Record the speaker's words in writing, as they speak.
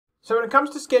So when it comes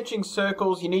to sketching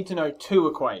circles, you need to know two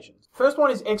equations. First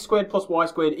one is x squared plus y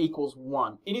squared equals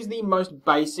 1. It is the most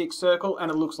basic circle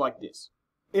and it looks like this.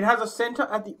 It has a center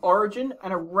at the origin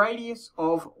and a radius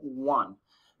of 1.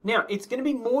 Now, it's going to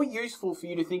be more useful for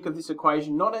you to think of this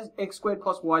equation not as x squared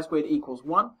plus y squared equals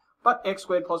 1, but x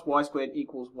squared plus y squared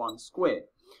equals 1 squared.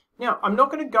 Now, I'm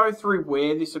not going to go through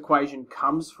where this equation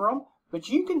comes from, but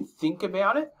you can think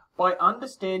about it by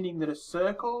understanding that a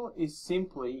circle is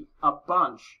simply a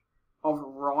bunch of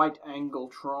right-angle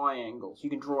triangles. You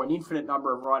can draw an infinite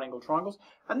number of right-angle triangles,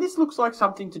 and this looks like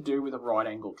something to do with a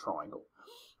right-angle triangle.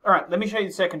 All right, let me show you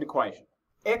the second equation.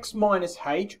 X minus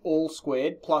h all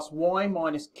squared plus y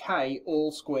minus k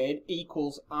all squared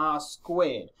equals r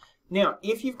squared. Now,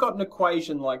 if you've got an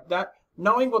equation like that,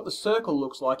 knowing what the circle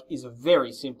looks like is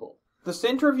very simple. The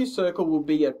center of your circle will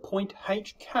be at point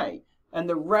hk, and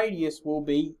the radius will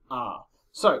be r.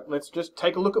 So, let's just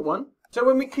take a look at one. So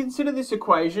when we consider this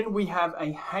equation, we have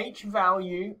a h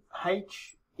value,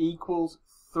 h equals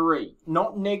 3.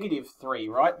 Not negative 3,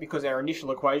 right? Because our initial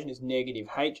equation is negative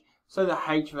h, so the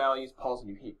h value is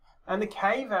positive here. And the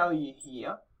k value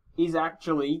here is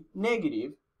actually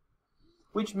negative,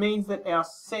 which means that our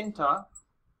center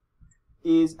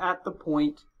is at the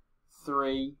point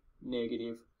 3,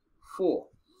 negative 4.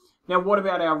 Now what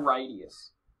about our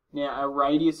radius? Now our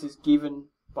radius is given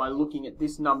by looking at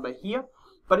this number here,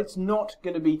 but it's not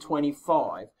going to be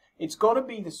 25. It's got to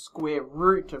be the square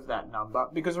root of that number,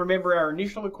 because remember our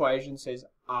initial equation says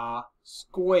r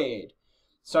squared.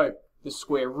 So the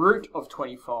square root of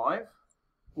 25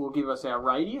 will give us our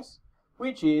radius,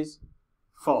 which is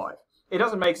 5. It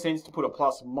doesn't make sense to put a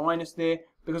plus or minus there,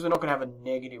 because we're not going to have a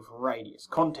negative radius.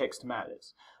 Context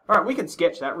matters. Alright, we can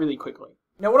sketch that really quickly.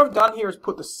 Now what I've done here is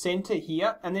put the center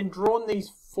here, and then drawn these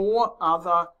 4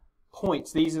 other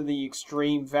points. These are the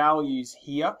extreme values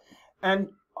here, and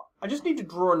I just need to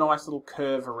draw a nice little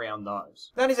curve around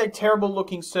those. That is a terrible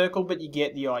looking circle, but you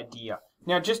get the idea.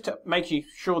 Now just to make you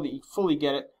sure that you fully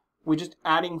get it, we're just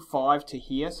adding 5 to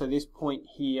here, so this point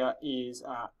here is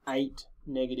 8,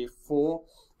 negative 4.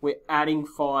 We're adding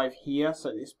 5 here,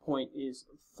 so this point is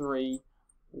 3,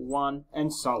 1,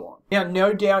 and so on. Now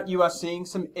no doubt you are seeing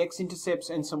some x-intercepts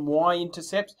and some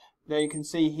y-intercepts. There you can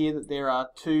see here that there are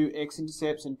 2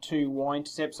 x-intercepts and 2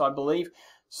 y-intercepts, I believe.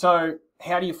 So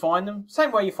how do you find them?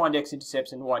 Same way you find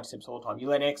x-intercepts and y-intercepts all the time. You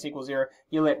let x equal 0,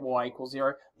 you let y equal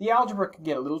 0. The algebra can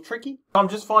get a little tricky. I'm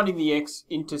just finding the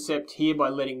x-intercept here by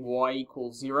letting y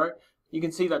equal 0. You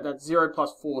can see that that's 0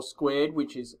 plus 4 squared,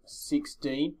 which is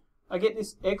 16. I get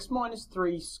this x minus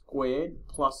 3 squared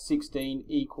plus 16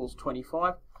 equals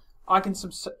 25. I can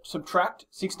subtract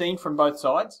 16 from both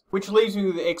sides, which leaves me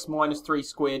with x minus 3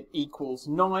 squared equals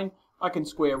 9. I can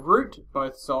square root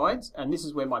both sides, and this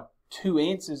is where my two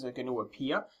answers are going to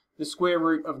appear. The square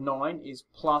root of 9 is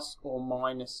plus or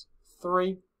minus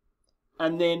 3,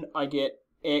 and then I get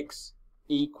x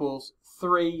equals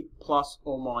 3 plus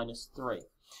or minus 3.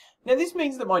 Now this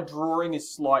means that my drawing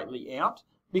is slightly out,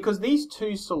 because these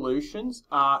two solutions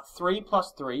are 3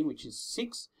 plus 3, which is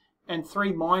 6, and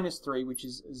 3 minus 3, which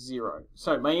is 0.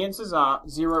 So my answers are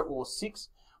 0 or 6,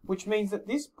 which means that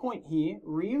this point here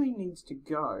really needs to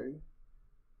go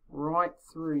right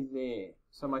through there.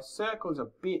 So my circle is a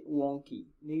bit wonky,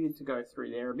 needed to go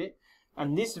through there a bit,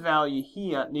 and this value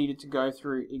here needed to go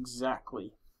through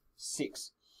exactly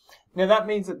 6. Now that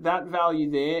means that that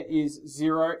value there is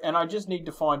 0, and I just need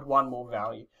to find one more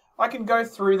value. I can go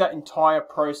through that entire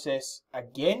process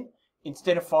again,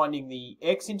 instead of finding the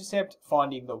x-intercept,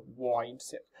 finding the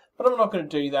y-intercept. But I'm not going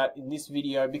to do that in this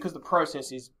video because the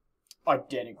process is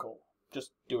identical.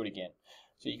 Just do it again.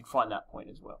 So you can find that point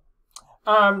as well.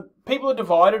 People are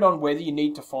divided on whether you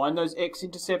need to find those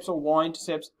x-intercepts or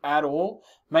y-intercepts at all.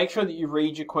 Make sure that you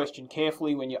read your question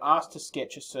carefully when you're asked to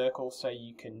sketch a circle so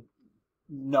you can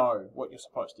know what you're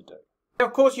supposed to do. Now,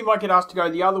 of course, you might get asked to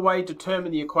go the other way,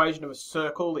 determine the equation of a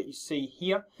circle that you see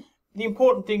here. The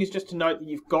important thing is just to note that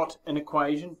you've got an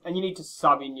equation and you need to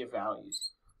sub in your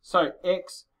values. So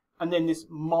x and then this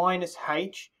minus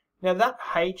h. Now that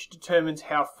h determines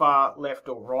how far left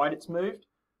or right it's moved.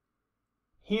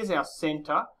 Here's our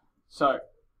center. So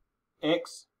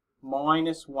x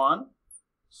minus 1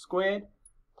 squared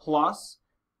plus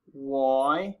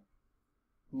y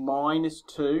minus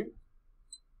 2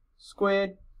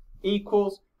 squared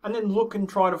equals, and then look and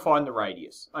try to find the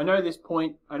radius. I know this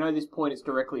point is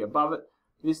directly above it.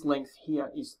 This length here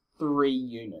is 3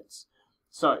 units.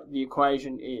 So the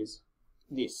equation is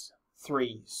this,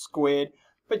 3 squared,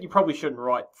 but you probably shouldn't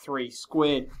write 3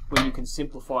 squared when you can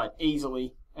simplify it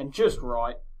easily and just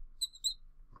write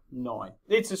 9.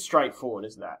 It's as straightforward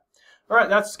as that. Alright,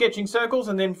 that's sketching circles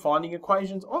and then finding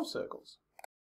equations of circles.